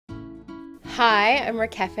Hi, I'm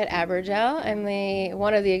Rakefet Abergel. I'm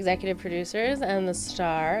one of the executive producers and the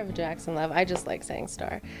star of JAX and Love. I just like saying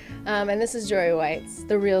star. And this is Jory Weitz,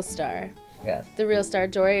 the real star. Yes. The real star.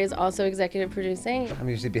 Jory is also executive producing. I'm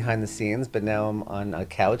usually behind the scenes, but now I'm on a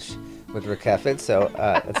couch with Rakefet, so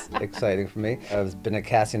it's exciting for me. I've been a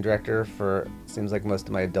casting director for, seems like, most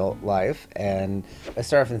of my adult life, and I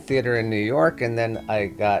started off in theater in New York, and then I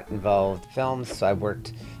got involved in films, so I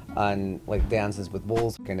worked on like Dances with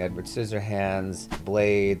Wolves and Edward Scissorhands,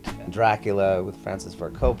 Blade, Dracula with Francis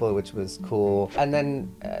Ford Coppola, which was cool. And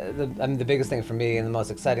then the biggest thing for me and the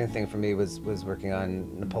most exciting thing for me was working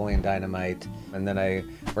on Napoleon Dynamite, and then I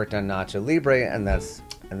worked on Nacho Libre, and that's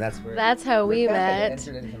where how we met.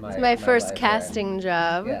 It's my first casting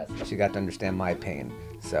job. Yes, she got to understand my pain.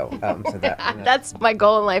 So, that's my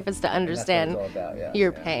goal in life, is to understand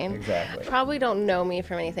your yeah, pain. Exactly. Probably don't know me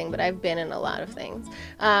from anything, but I've been in a lot of things.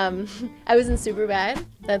 I was in Superbad.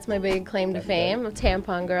 That's my big claim to fame. A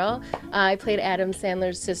tampon girl. I played Adam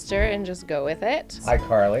Sandler's sister in Just Go With It.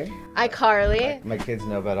 iCarly. iCarly. My kids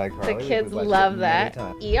know about iCarly. The kids love that.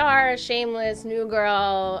 ER, Shameless, New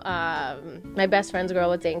Girl, My Best Friend's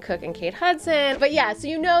Girl with Dane Cook and Kate Hudson. But yeah, so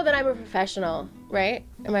you know that I'm a professional, right?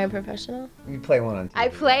 Am I a professional? You play one on TV. I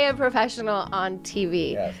play a professional on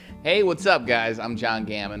TV. Yes. Hey, what's up, guys? I'm John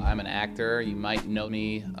Gammon. I'm an actor. You might know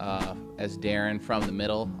me as Darren from The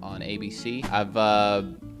Middle on ABC.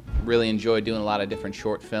 I've really enjoyed doing a lot of different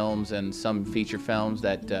short films and some feature films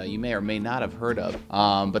that you may or may not have heard of.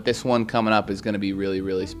 But this one coming up is going to be really,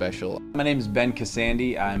 really special. My name is Ben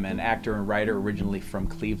Kacsandi. I'm an actor and writer originally from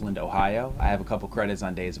Cleveland, Ohio. I have a couple credits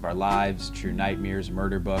on Days of Our Lives, True Nightmares,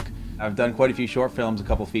 Murder Book. I've done quite a few short films, a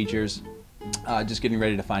couple features. Just getting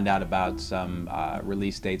ready to find out about some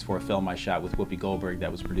release dates for a film I shot with Whoopi Goldberg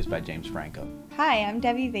that was produced by James Franco. Hi, I'm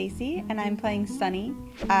Devi Veysey, and I'm playing Sunny.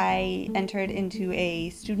 I entered into a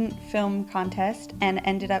student film contest and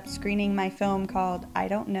ended up screening my film called I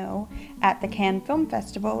Don't Know at the Cannes Film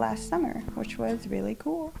Festival last summer, which was really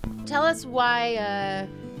cool. Tell us why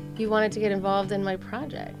you wanted to get involved in my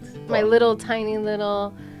project. My little, tiny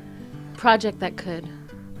little project that could.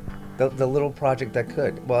 The little project that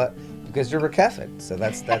could. Well, because you're Rakefet, so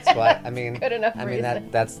that's why. I mean, Good enough reason.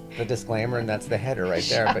 That's the disclaimer and that's the header right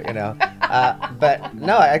there. But you know, but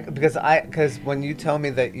no, because when you tell me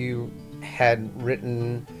that you had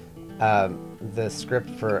written the script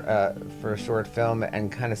for a short film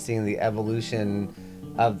and kind of seeing the evolution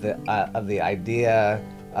of the idea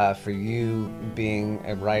for you being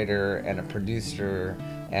a writer and a producer.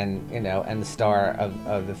 And you know, and the star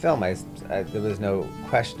of the film, there was no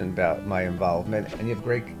question about my involvement. And you have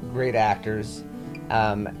great actors,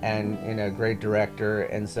 and you know, great director.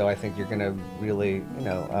 And so I think you're gonna really, you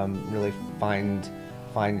know, really find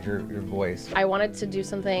your voice. I wanted to do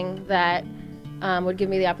something that would give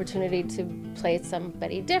me the opportunity to play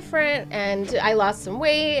somebody different. And I lost some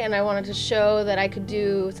weight, and I wanted to show that I could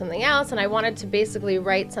do something else. And I wanted to basically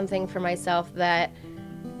write something for myself that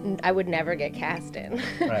I would never get cast in.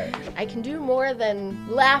 Right. I can do more than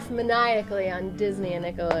laugh maniacally on Disney and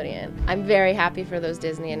Nickelodeon. I'm very happy for those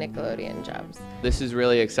Disney and Nickelodeon jobs. This is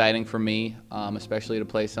really exciting for me, especially to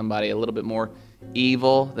play somebody a little bit more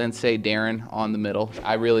evil than, say, Darren on The Middle.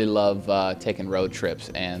 I really love taking road trips,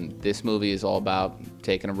 and this movie is all about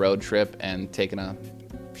taking a road trip and taking a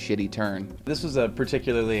shitty turn. This was a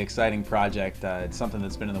particularly exciting project. It's something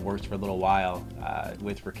that's been in the works for a little while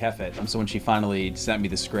with Rakefet. So when she finally sent me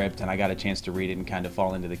the script and I got a chance to read it and kind of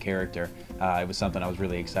fall into the character, it was something I was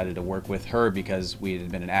really excited to work with her because we had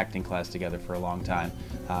been in acting class together for a long time.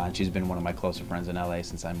 And she's been one of my closer friends in LA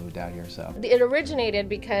since I moved out here. So it originated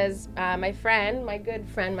because my friend, my good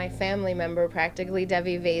friend, my family member practically,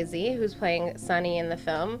 Devi Veysey, who's playing Sunny in the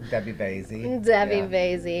film. Debbie Veysey.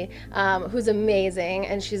 Veysey, who's amazing,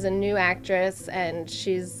 and she's a new actress, and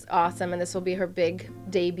she's awesome, and this will be her big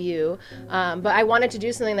debut. But I wanted to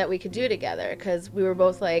do something that we could do together because we were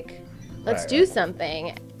both like, let's do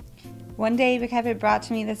something. One day, Rakefet brought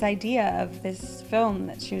to me this idea of this film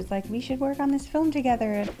that she was like, we should work on this film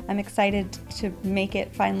together. And I'm excited to make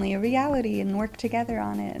it finally a reality and work together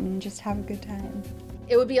on it and just have a good time.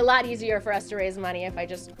 It would be a lot easier for us to raise money if I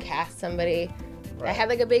just cast somebody that had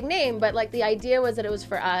like a big name, but like the idea was that it was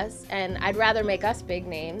for us, and I'd rather make us big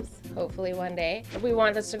names, hopefully one day. We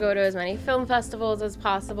want us to go to as many film festivals as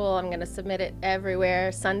possible. I'm gonna submit it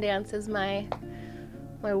everywhere. Sundance is my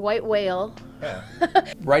white whale. Yeah.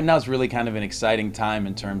 right now is really kind of an exciting time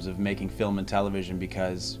in terms of making film and television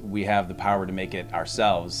because we have the power to make it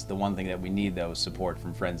ourselves. The one thing that we need, though, is support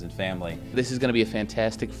from friends and family. This is going to be a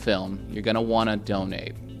fantastic film. You're going to want to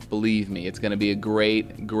donate. Believe me, it's going to be a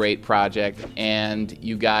great, great project, and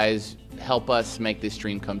you guys help us make this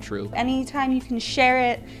dream come true. Anytime you can share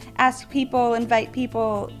it, ask people, invite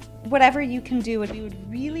people, whatever you can do, we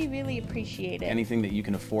would really, really appreciate it. Anything that you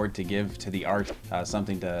can afford to give to the art,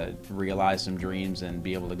 something to realize some dreams and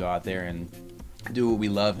be able to go out there and do what we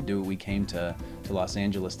love and do what we came to Los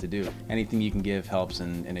Angeles to do. Anything you can give helps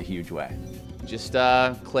in a huge way. Just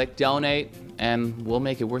click donate and we'll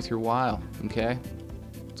make it worth your while, okay?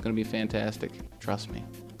 It's gonna be fantastic, trust me.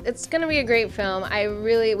 It's gonna be a great film.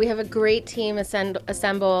 We have a great team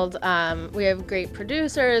assembled. We have great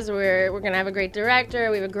producers. We're gonna have a great director.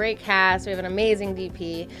 We have a great cast. We have an amazing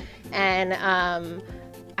DP, and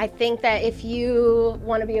I think that if you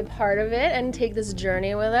want to be a part of it and take this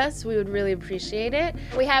journey with us, we would really appreciate it.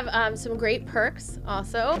 We have some great perks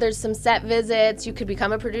also. There's some set visits. You could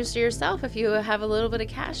become a producer yourself if you have a little bit of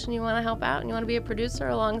cash and you want to help out and you want to be a producer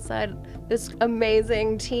alongside this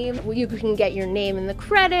amazing team. You can get your name in the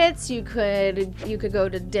credits. You could go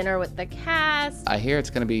to dinner with the cast. I hear it's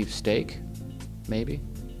gonna be steak, maybe.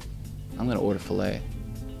 I'm gonna order filet.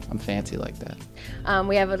 I'm fancy like that.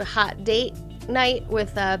 We have a hot date night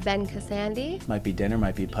with Ben Kacsandi. Might be dinner,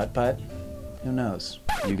 might be putt-putt. Who knows?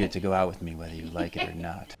 You get to go out with me whether you like it or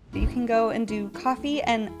not. You can go and do coffee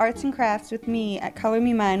and arts and crafts with me at Color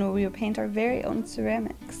Me Mine, where we will paint our very own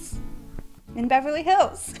ceramics in Beverly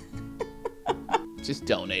Hills. Just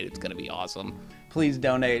donate, it's gonna be awesome. Please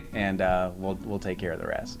donate and we'll take care of the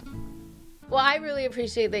rest. Well, I really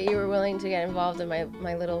appreciate that you were willing to get involved in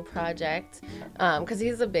my little project, because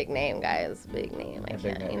he's a big name, guys. Big name. I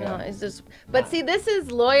can't, you know. It's just. But see, this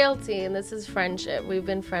is loyalty and this is friendship. We've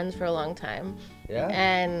been friends for a long time. Yeah.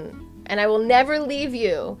 And I will never leave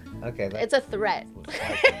you. Okay. It's a threat.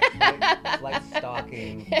 It's like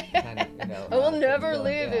stalking, kind of, you know. I will never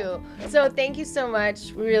leave you. So thank you so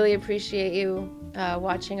much. We really appreciate you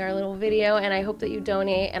watching our little video, and I hope that you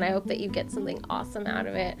donate, and I hope that you get something awesome out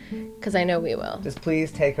of it, because I know we will. Just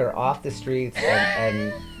please take her off the streets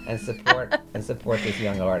and support this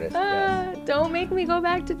young artist. Yes. Don't make me go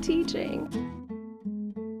back to teaching.